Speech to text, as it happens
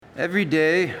Every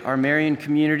day, our Marian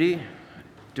community,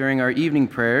 during our evening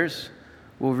prayers,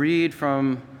 will read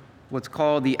from what's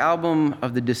called the Album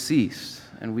of the Deceased,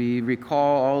 and we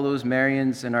recall all those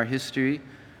Marians in our history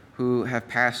who have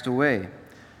passed away,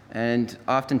 and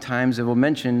oftentimes it will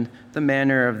mention the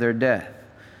manner of their death.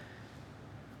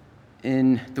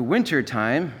 In the winter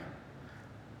time,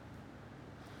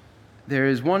 there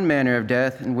is one manner of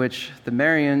death in which the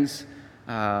Marians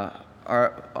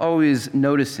are always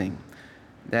noticing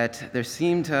that there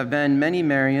seem to have been many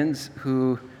Marians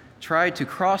who tried to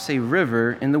cross a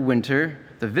river in the winter,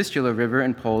 the Vistula River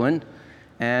in Poland,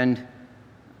 and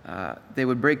they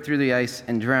would break through the ice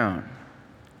and drown.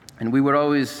 And we would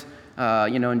always,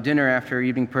 in dinner after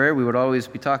evening prayer, we would always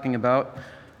be talking about,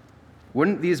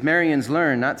 wouldn't these Marians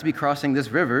learn not to be crossing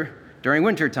this river during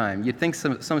winter time? You'd think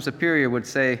some superior would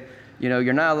say,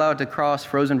 you're not allowed to cross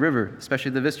frozen river,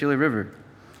 especially the Vistula River.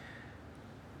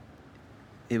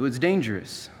 It was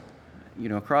dangerous.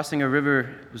 Crossing a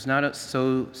river was not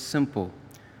so simple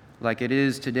like it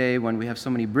is today when we have so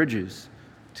many bridges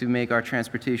to make our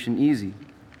transportation easy.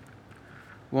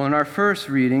 Well, in our first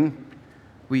reading,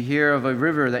 we hear of a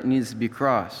river that needs to be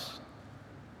crossed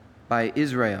by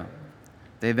Israel.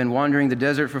 They've been wandering the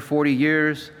desert for 40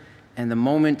 years, and the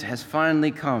moment has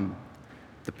finally come.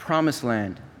 The promised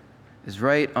land is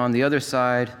right on the other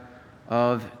side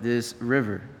of this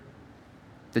river,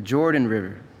 the Jordan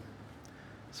River.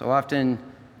 So often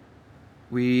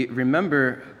we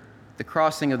remember the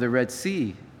crossing of the Red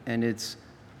Sea and its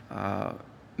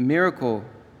miracle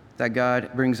that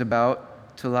God brings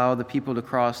about to allow the people to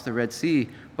cross the Red Sea,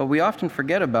 but we often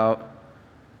forget about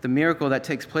the miracle that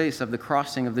takes place of the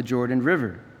crossing of the Jordan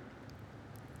River.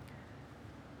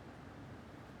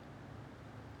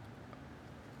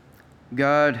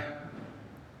 God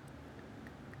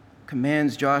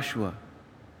commands Joshua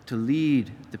to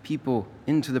lead the people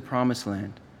into the promised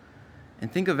land.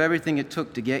 And think of everything it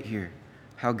took to get here,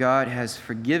 how God has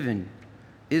forgiven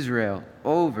Israel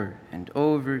over and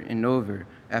over and over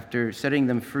after setting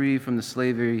them free from the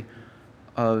slavery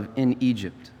in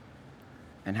Egypt,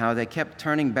 and how they kept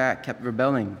turning back, kept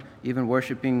rebelling, even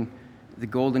worshiping the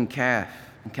golden calf,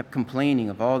 and kept complaining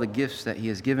of all the gifts that he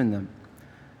has given them.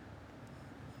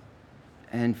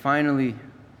 And finally,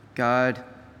 God,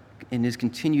 in his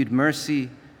continued mercy,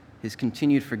 his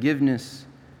continued forgiveness,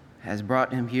 has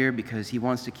brought him here because he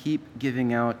wants to keep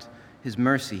giving out his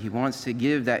mercy. He wants to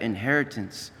give that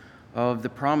inheritance of the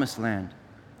promised land,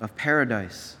 of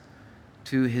paradise,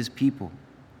 to his people.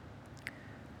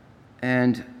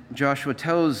 And Joshua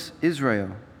tells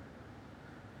Israel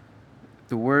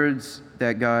the words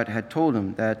that God had told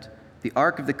him, that the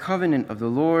ark of the covenant of the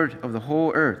Lord of the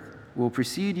whole earth will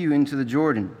precede you into the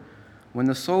Jordan. When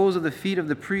the soles of the feet of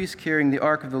the priests carrying the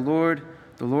ark of the Lord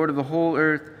of the whole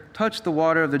earth, touch the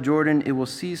water of the Jordan, it will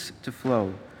cease to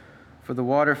flow, for the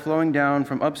water flowing down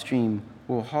from upstream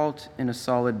will halt in a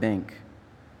solid bank.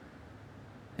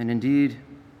 And indeed,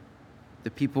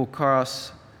 the people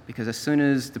cross, because as soon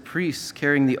as the priests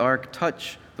carrying the ark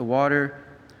touch the water,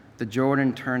 the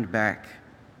Jordan turned back.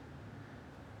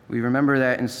 We remember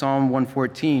that in Psalm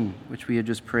 114, which we had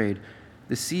just prayed.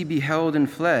 The sea beheld and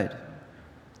fled,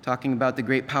 talking about the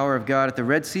great power of God at the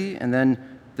Red Sea, and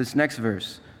then this next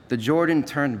verse, the Jordan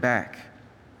turned back.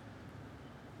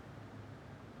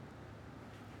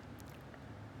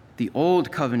 The Old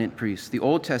Covenant priests, the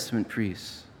Old Testament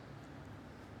priests,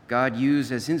 God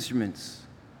used as instruments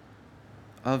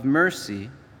of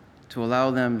mercy to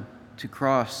allow them to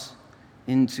cross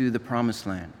into the promised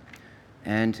land.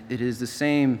 And it is the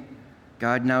same,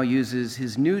 God now uses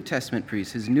his New Testament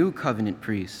priests, his New Covenant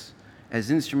priests, as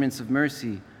instruments of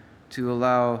mercy to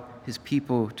allow his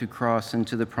people to cross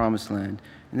into the promised land.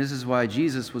 And this is why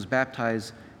Jesus was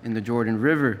baptized in the Jordan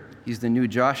River. He's the new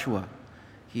Joshua.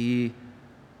 He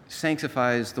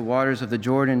sanctifies the waters of the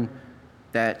Jordan,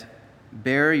 that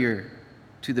barrier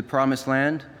to the promised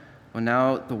land. Well,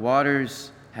 now the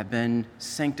waters have been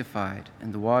sanctified,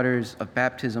 and the waters of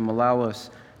baptism allow us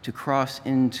to cross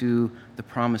into the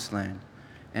promised land.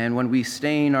 And when we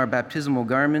stain our baptismal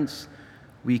garments,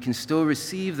 we can still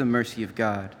receive the mercy of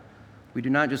God. We do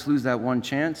not just lose that one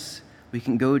chance. We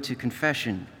can go to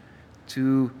confession,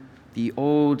 to the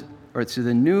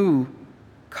new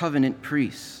covenant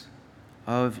priests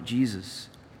of Jesus.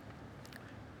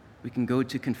 We can go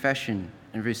to confession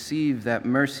and receive that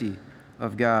mercy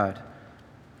of God.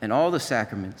 And all the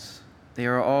sacraments, they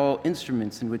are all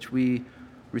instruments in which we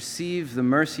receive the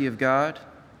mercy of God,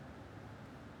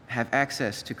 have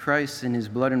access to Christ and his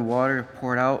blood and water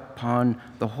poured out upon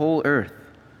the whole earth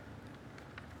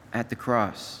at the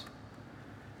cross.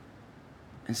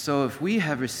 And so if we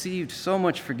have received so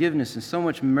much forgiveness and so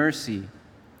much mercy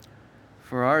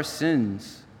for our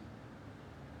sins,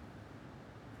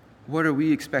 what are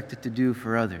we expected to do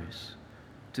for others?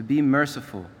 To be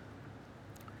merciful.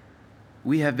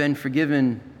 We have been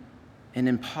forgiven an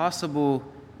impossible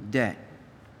debt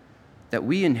that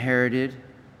we inherited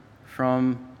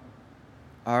from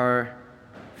our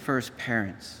first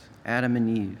parents, Adam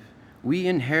and Eve. We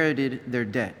inherited their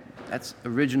debt. That's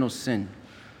original sin.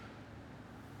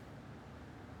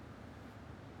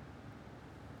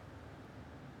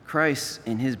 Christ,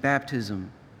 in his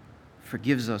baptism,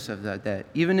 forgives us of that debt.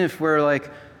 Even if we're like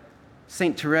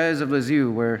Saint Therese of Lisieux,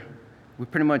 where we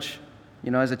pretty much,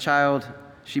 as a child,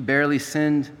 she barely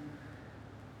sinned,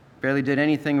 barely did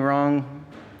anything wrong,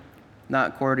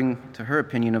 not according to her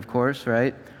opinion, of course,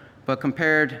 right? But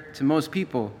compared to most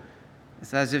people,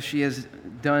 it's as if she has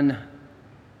done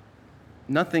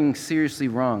nothing seriously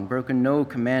wrong, broken no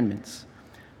commandments.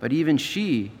 But even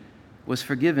she was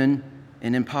forgiven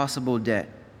an impossible debt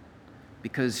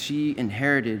because she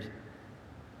inherited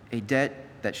a debt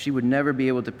that she would never be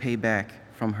able to pay back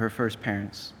from her first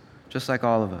parents, just like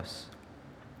all of us.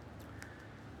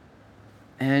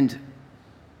 And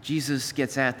Jesus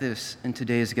gets at this in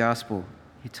today's gospel.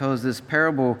 He tells this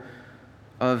parable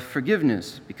of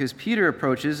forgiveness because Peter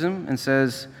approaches him and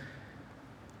says,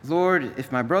 "Lord,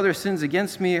 if my brother sins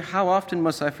against me, how often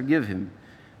must I forgive him?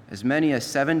 As many as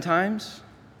 7 times?"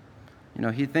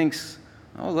 He thinks,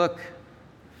 oh, look,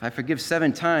 if I forgive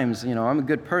 7 times, I'm a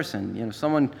good person.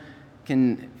 Someone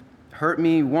can hurt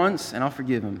me once and I'll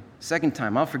forgive him. Second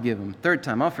time, I'll forgive him. Third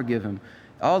time, I'll forgive him.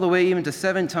 All the way even to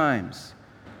 7 times,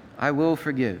 I will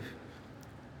forgive.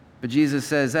 But Jesus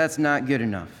says that's not good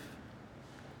enough.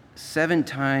 7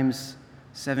 times,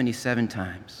 77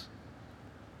 times.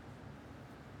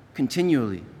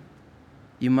 Continually,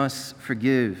 you must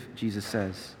forgive, Jesus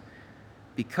says,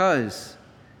 because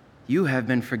you have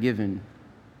been forgiven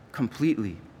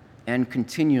completely and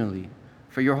continually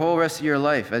for your whole rest of your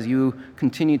life. As you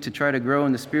continue to try to grow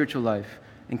in the spiritual life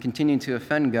and continue to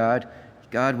offend God,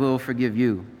 God will forgive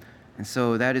you. And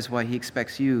so that is why he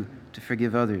expects you to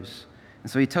forgive others.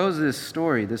 And so he tells this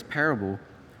story, this parable,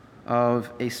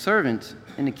 of a servant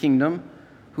in the kingdom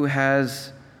who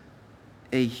has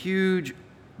a huge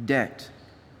debt.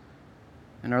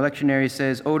 And our lectionary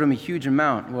says, owed him a huge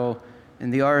amount. Well,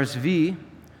 in the RSV,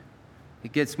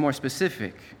 it gets more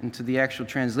specific into the actual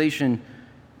translation,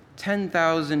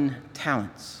 10,000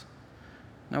 talents.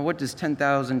 Now, what does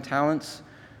 10,000 talents?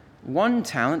 1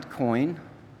 talent coin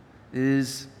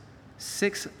is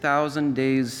 6,000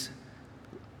 days'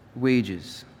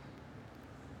 wages.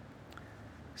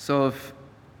 So if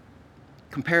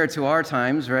compared to our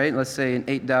times, right, let's say an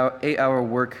 8-hour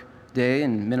work day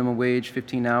and minimum wage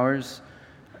 15 hours,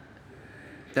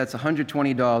 that's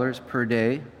 $120 per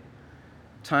day,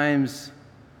 times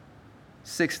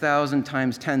 6,000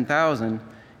 times 10,000,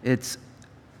 it's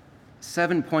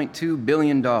 $7.2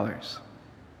 billion.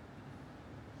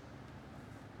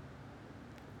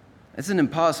 It's an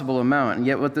impossible amount, and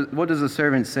yet what does the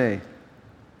servant say?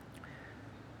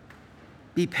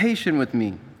 Be patient with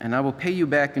me, and I will pay you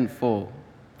back in full.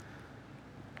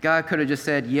 God could have just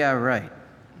said, yeah, right,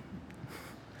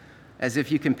 as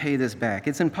if you can pay this back.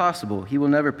 It's impossible. He will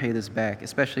never pay this back,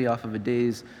 especially off of a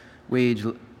day's wage.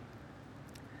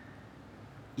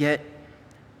 Yet,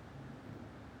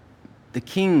 the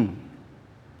king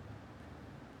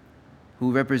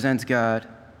who represents God,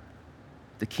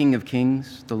 the King of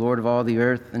Kings, the Lord of all the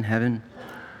earth and heaven,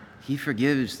 he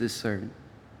forgives this servant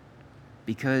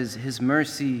because his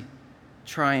mercy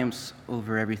triumphs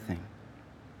over everything.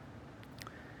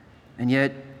 And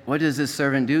yet, what does this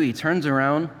servant do? He turns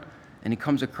around and he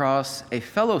comes across a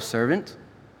fellow servant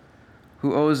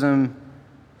who owes him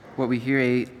what we hear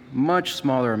a much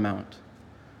smaller amount.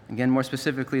 Again, more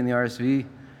specifically in the RSV,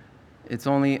 it's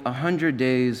only 100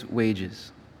 days'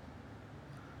 wages,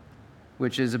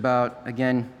 which is about,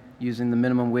 again, using the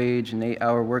minimum wage and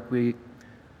 8-hour work week,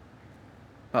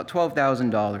 about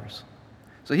 $12,000.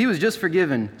 So he was just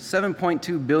forgiven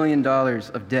 $7.2 billion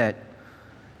of debt,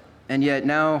 and yet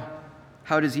now,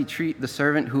 how does he treat the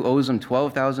servant who owes him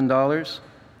 $12,000?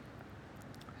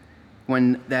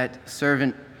 When that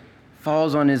servant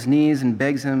falls on his knees and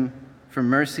begs him for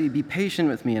mercy, be patient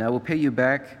with me and I will pay you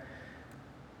back,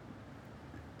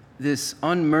 this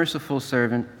unmerciful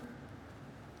servant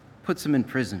puts him in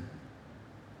prison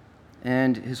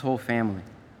and his whole family.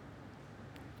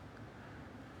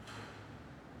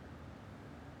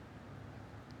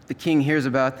 The king hears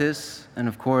about this, and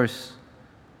of course,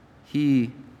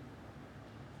 he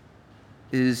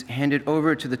is handed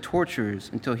over to the torturers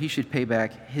until he should pay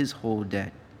back his whole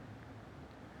debt.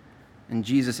 And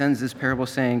Jesus ends this parable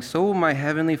saying, "So will my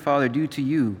heavenly Father do to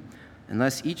you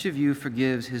unless each of you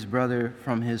forgives his brother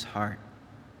from his heart.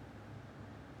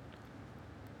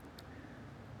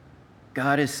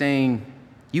 God is saying,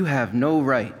 you have no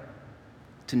right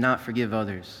to not forgive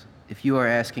others if you are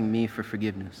asking me for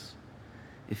forgiveness.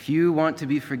 If you want to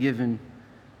be forgiven,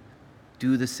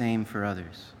 do the same for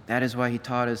others. That is why he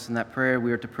taught us in that prayer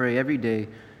we are to pray every day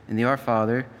in the Our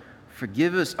Father,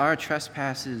 forgive us our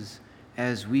trespasses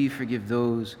as we forgive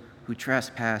those who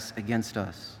trespass against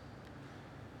us.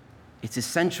 It's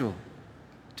essential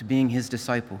to being his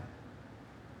disciple.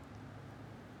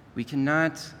 We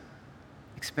cannot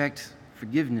expect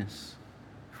forgiveness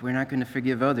if we're not going to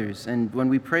forgive others. And when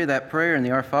we pray that prayer in the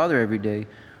Our Father every day,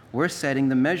 we're setting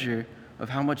the measure of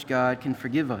how much God can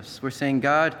forgive us. We're saying,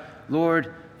 God,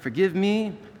 Lord, forgive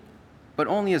me, but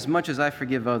only as much as I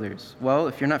forgive others. Well,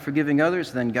 if you're not forgiving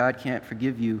others, then God can't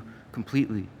forgive you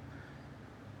completely.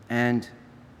 And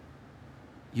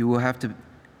you will have to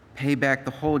pay back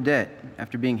the whole debt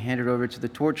after being handed over to the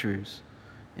torturers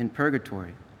in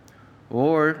purgatory.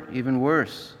 Or, even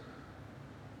worse,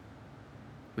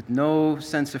 with no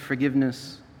sense of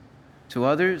forgiveness to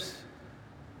others,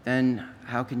 then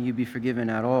how can you be forgiven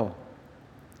at all?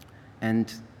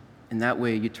 And in that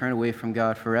way, you turn away from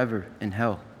God forever in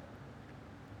hell.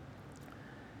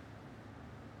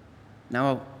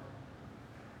 Now,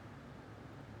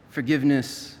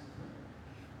 forgiveness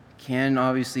can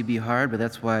obviously be hard, but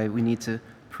that's why we need to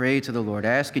pray to the Lord.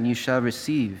 Ask and you shall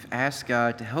receive. Ask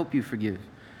God to help you forgive.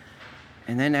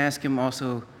 And then ask him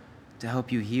also to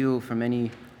help you heal from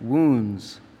any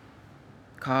wounds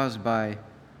caused by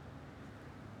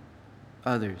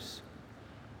others.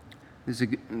 There's a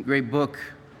great book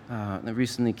that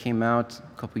recently came out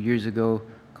a couple years ago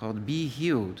called Be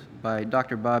Healed by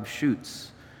Dr. Bob Schuchts.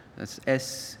 That's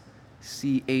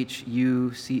Schuchtes.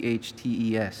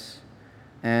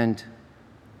 And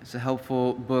it's a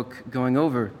helpful book going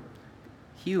over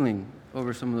healing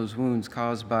over some of those wounds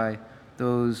caused by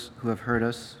those who have hurt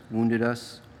us, wounded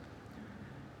us.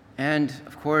 And,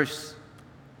 of course,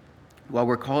 while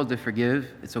we're called to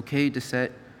forgive, it's okay to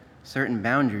set certain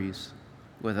boundaries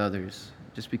with others.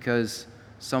 Just because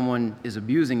someone is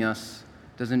abusing us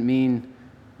doesn't mean,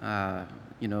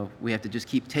 we have to just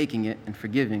keep taking it and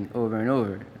forgiving over and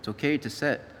over. It's okay to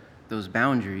set those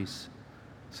boundaries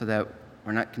so that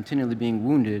we're not continually being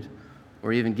wounded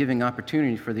or even giving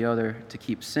opportunity for the other to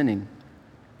keep sinning.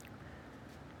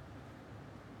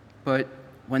 But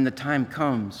when the time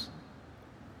comes,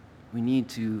 we need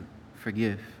to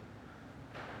forgive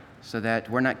so that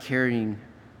we're not carrying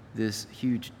this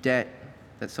huge debt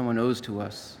that someone owes to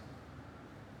us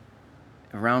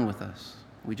around with us.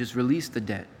 We just release the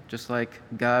debt, just like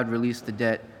God released the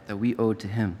debt that we owed to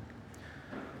him.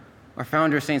 Our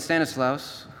founder, St.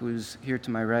 Stanislaus, who's here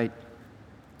to my right,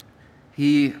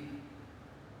 he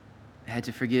had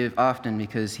to forgive often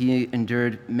because he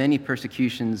endured many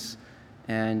persecutions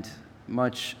and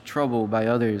much trouble by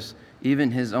others,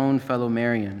 even his own fellow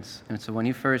Marians. And so when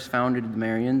he first founded the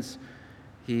Marians,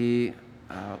 he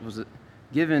was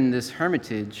given this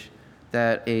hermitage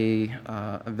that a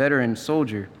veteran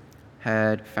soldier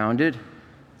had founded.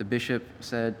 The bishop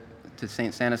said to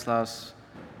St. Stanislaus,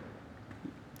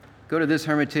 go to this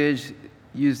hermitage,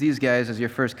 use these guys as your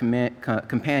first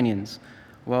companions.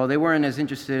 Well, they weren't as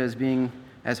interested as being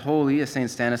as holy as St.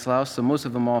 Stanislaus, so most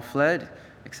of them all fled,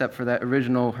 except for that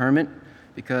original hermit,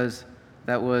 because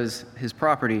that was his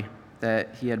property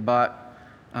that he had bought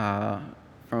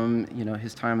from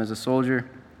his time as a soldier.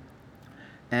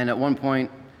 And at one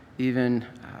point, even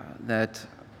that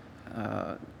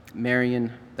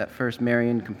first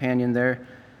Marian companion there,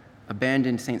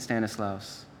 abandoned St.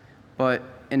 Stanislaus. But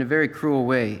in a very cruel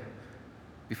way.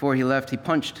 Before he left, he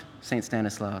punched St.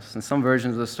 Stanislaus. And some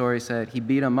versions of the story said he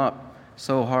beat him up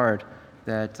so hard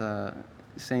that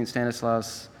St.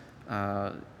 Stanislaus,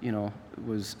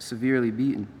 was severely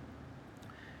beaten.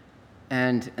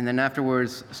 And then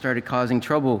afterwards started causing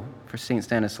trouble for St.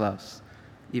 Stanislaus,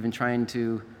 even trying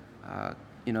to,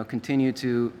 continue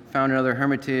to found another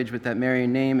hermitage with that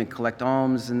Marian name and collect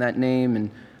alms in that name, and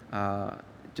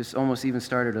just almost even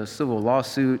started a civil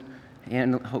lawsuit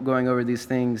and going over these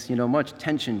things, much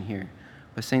tension here.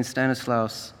 But St.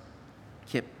 Stanislaus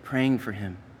kept praying for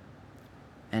him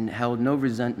and held no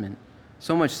resentment,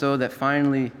 so much so that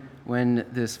finally, when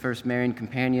this first Marian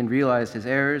companion realized his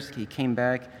errors, he came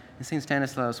back, and St.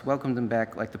 Stanislaus welcomed him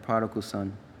back like the prodigal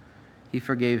son. He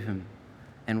forgave him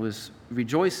and was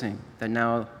rejoicing that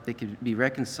now they could be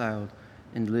reconciled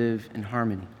and live in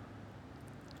harmony.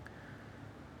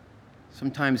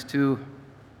 Sometimes, too,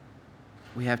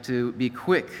 we have to be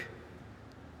quick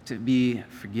to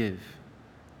forgive,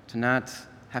 to not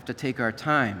have to take our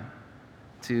time,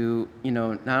 to,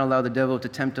 not allow the devil to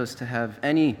tempt us to have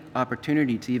any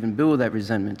opportunity to even build that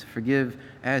resentment, to forgive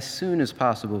as soon as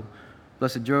possible.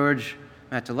 Blessed George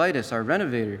Matulaitis, our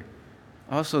renovator,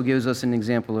 also gives us an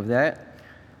example of that.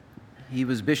 He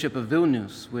was Bishop of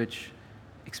Vilnius, which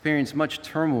experienced much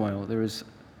turmoil. There was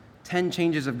 10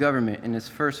 changes of government in his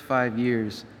first 5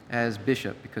 years as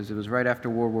bishop, because it was right after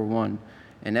World War I.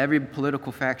 And every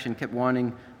political faction kept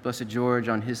wanting Blessed George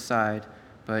on his side,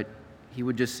 but he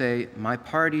would just say, "My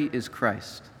party is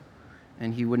Christ."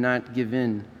 And he would not give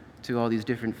in to all these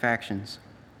different factions.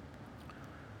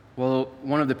 Well,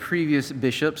 one of the previous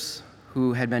bishops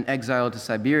who had been exiled to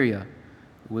Siberia,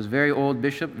 who was a very old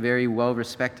bishop, very well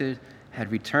respected,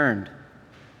 had returned.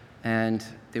 And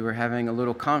they were having a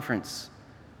little conference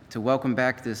to welcome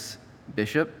back this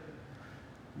bishop,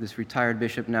 this retired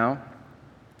bishop now.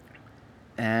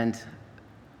 And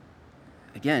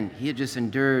again, he had just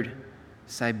endured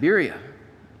Siberia,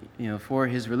 for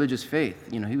his religious faith.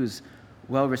 He was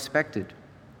well respected.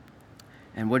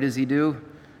 And what does he do?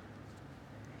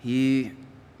 He,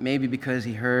 maybe because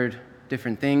he heard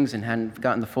different things and hadn't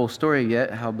gotten the full story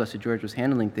yet, how Blessed George was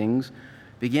handling things,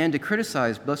 began to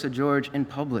criticize Blessed George in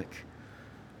public,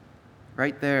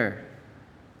 right there,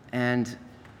 and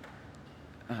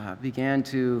began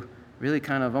to really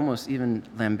kind of almost even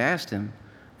lambast him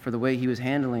for the way he was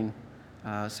handling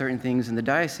certain things in the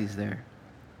diocese there,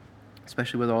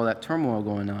 especially with all that turmoil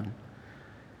going on.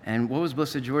 And what was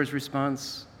Blessed George's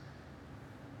response?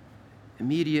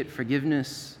 Immediate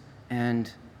forgiveness,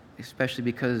 and especially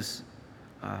because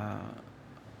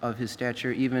of his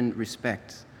stature, even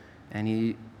respect. And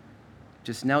he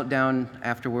just knelt down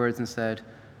afterwards and said,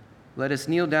 "Let us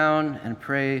kneel down and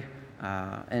pray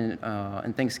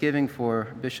and thanksgiving for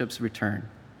Bishop's return."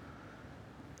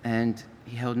 And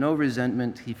he held no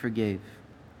resentment. He forgave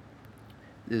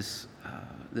this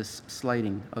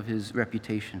slighting of his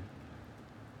reputation.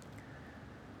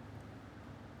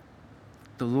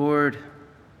 The Lord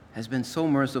has been so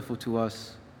merciful to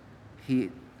us.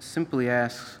 He simply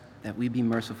asks that we be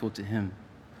merciful to him.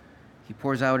 He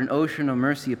pours out an ocean of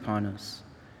mercy upon us.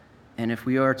 And if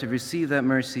we are to receive that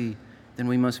mercy, then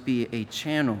we must be a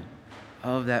channel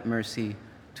of that mercy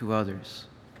to others.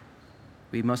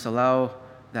 We must allow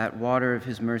that water of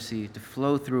his mercy to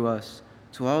flow through us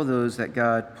to all those that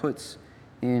God puts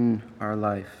in our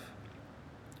life.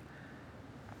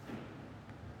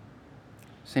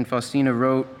 St. Faustina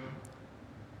wrote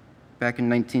back in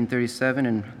 1937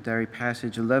 in Diary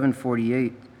Passage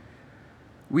 1148,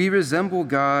 "We resemble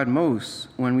God most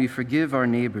when we forgive our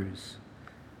neighbors.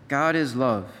 God is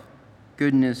love,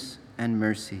 goodness, and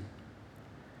mercy."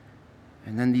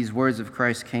 And then these words of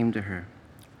Christ came to her.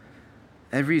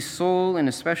 "Every soul, and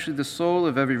especially the soul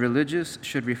of every religious,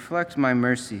 should reflect my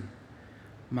mercy.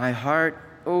 My heart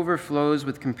overflows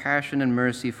with compassion and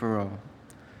mercy for all.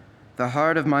 The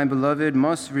heart of my beloved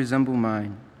must resemble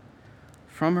mine.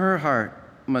 From her heart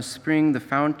must spring the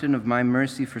fountain of my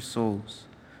mercy for souls.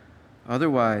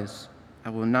 Otherwise, I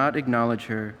will not acknowledge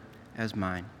her as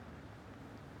mine."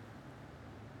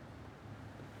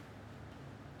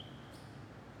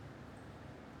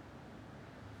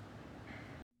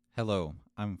 Hello,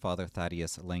 I'm Father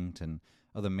Thaddeus Langton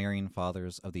of the Marian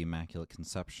Fathers of the Immaculate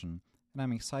Conception, and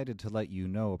I'm excited to let you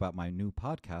know about my new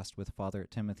podcast with Father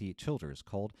Timothy Childers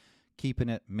called Keepin'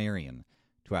 It Marian.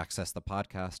 To access the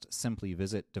podcast, simply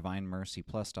visit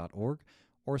divinemercyplus.org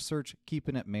or search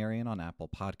Keepin' It Marian on Apple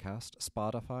Podcast,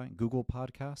 Spotify, Google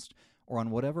Podcast, or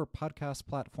on whatever podcast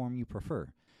platform you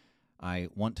prefer. I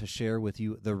want to share with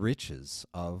you the riches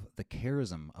of the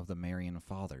charism of the Marian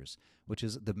Fathers, which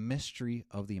is the mystery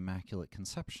of the Immaculate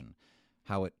Conception,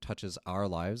 how it touches our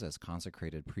lives as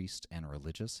consecrated priests and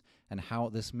religious, and how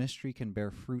this mystery can bear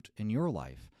fruit in your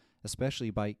life, especially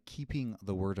by keeping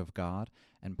the Word of God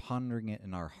and pondering it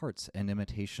in our hearts in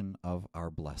imitation of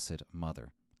our Blessed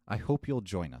Mother. I hope you'll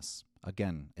join us.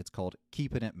 Again, it's called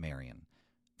Keepin' It Marian.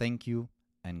 Thank you,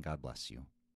 and God bless you.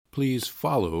 Please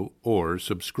follow or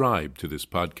subscribe to this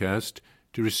podcast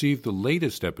to receive the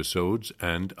latest episodes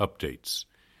and updates.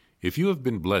 If you have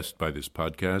been blessed by this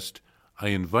podcast, I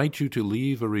invite you to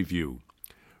leave a review.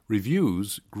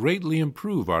 Reviews greatly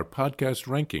improve our podcast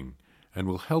ranking and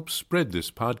will help spread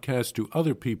this podcast to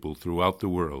other people throughout the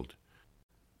world.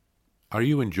 Are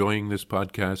you enjoying this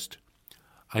podcast?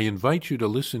 I invite you to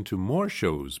listen to more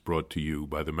shows brought to you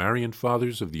by the Marian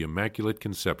Fathers of the Immaculate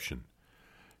Conception.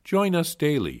 Join us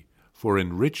daily for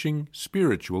enriching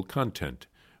spiritual content,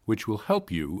 which will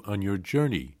help you on your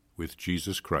journey with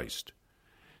Jesus Christ.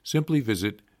 Simply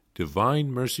visit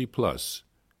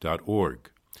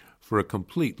divinemercyplus.org for a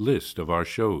complete list of our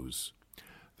shows.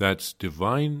 That's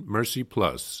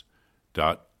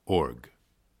divinemercyplus.org.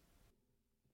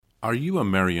 Are you a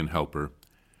Marian helper?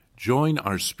 Join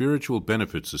our Spiritual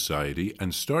Benefit Society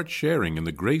and start sharing in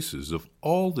the graces of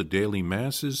all the daily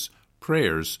masses,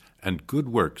 prayers, and good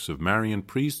works of Marian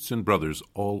priests and brothers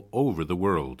all over the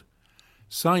world.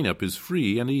 Sign up is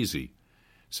free and easy.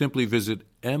 Simply visit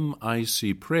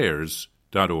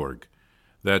micprayers.org.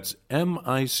 That's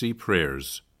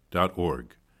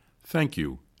micprayers.org. Thank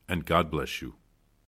you, and God bless you.